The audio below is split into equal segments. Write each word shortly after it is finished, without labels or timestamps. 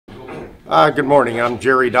Good morning. I'm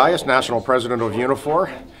Jerry DIAS, National President of Unifor.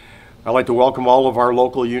 I'd like to welcome all of our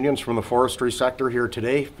local unions from the forestry sector here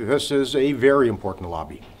today. This is a very important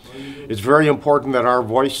lobby. It's very important that our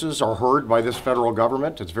voices are heard by this federal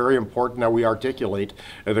government. It's very important that we articulate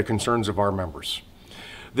the concerns of our members.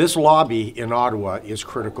 This lobby in Ottawa is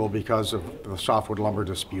critical because of the softwood lumber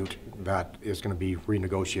dispute that is going to be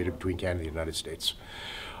renegotiated between Canada and the United States.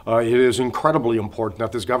 It is incredibly important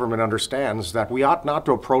that this government understands that we ought not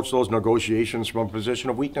to approach those negotiations from a position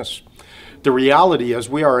of weakness. The reality is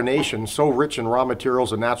we are a nation so rich in raw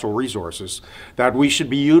materials and natural resources that we should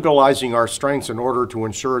be utilizing our strengths in order to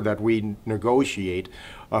ensure that we negotiate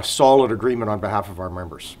a solid agreement on behalf of our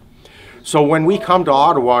members. So when we come to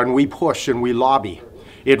Ottawa and we push and we lobby,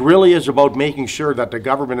 it really is about making sure that the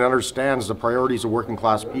government understands the priorities of working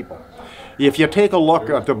class people. If you take a look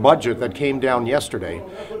at the budget that came down yesterday,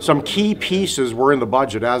 some key pieces were in the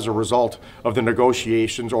budget as a result of the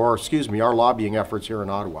negotiations, or our lobbying efforts here in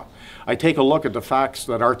Ottawa. I take a look at the facts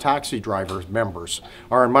that our taxi driver members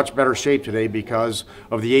are in much better shape today because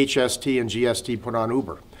of the HST and GST put on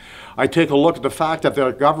Uber. I take a look at the fact that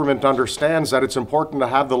the government understands that it's important to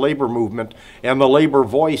have the labor movement and the labor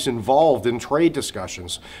voice involved in trade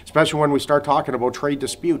discussions, especially when we start talking about trade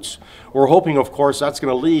disputes. We're hoping, of course, that's going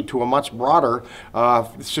to lead to a much broader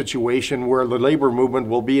situation where the labor movement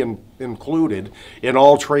will be included in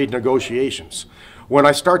all trade negotiations. When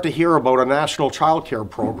I start to hear about a national child care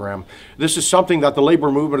program, this is something that the labor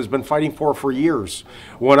movement has been fighting for years.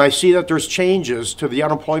 When I see that there's changes to the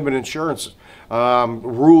unemployment insurance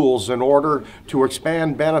rules in order to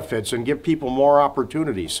expand benefits and give people more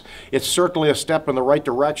opportunities, it's certainly a step in the right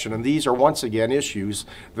direction, and these are once again issues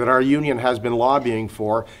that our union has been lobbying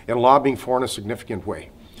for and lobbying for in a significant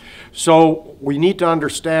way. So we need to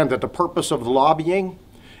understand that the purpose of the lobbying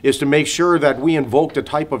is to make sure that we invoke the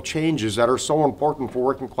type of changes that are so important for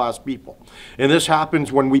working class people. And this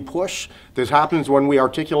happens when we push, this happens when we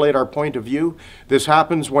articulate our point of view, this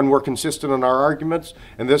happens when we're consistent in our arguments,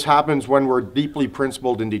 and this happens when we're deeply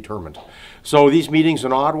principled and determined. So these meetings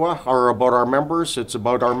in Ottawa are about our members, it's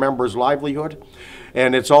about our members' livelihood,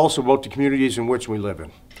 and it's also about the communities in which we live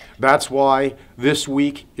in. That's why this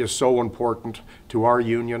week is so important to our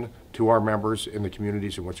union, to our members in the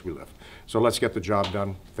communities in which we live. So let's get the job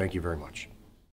done. Thank you very much.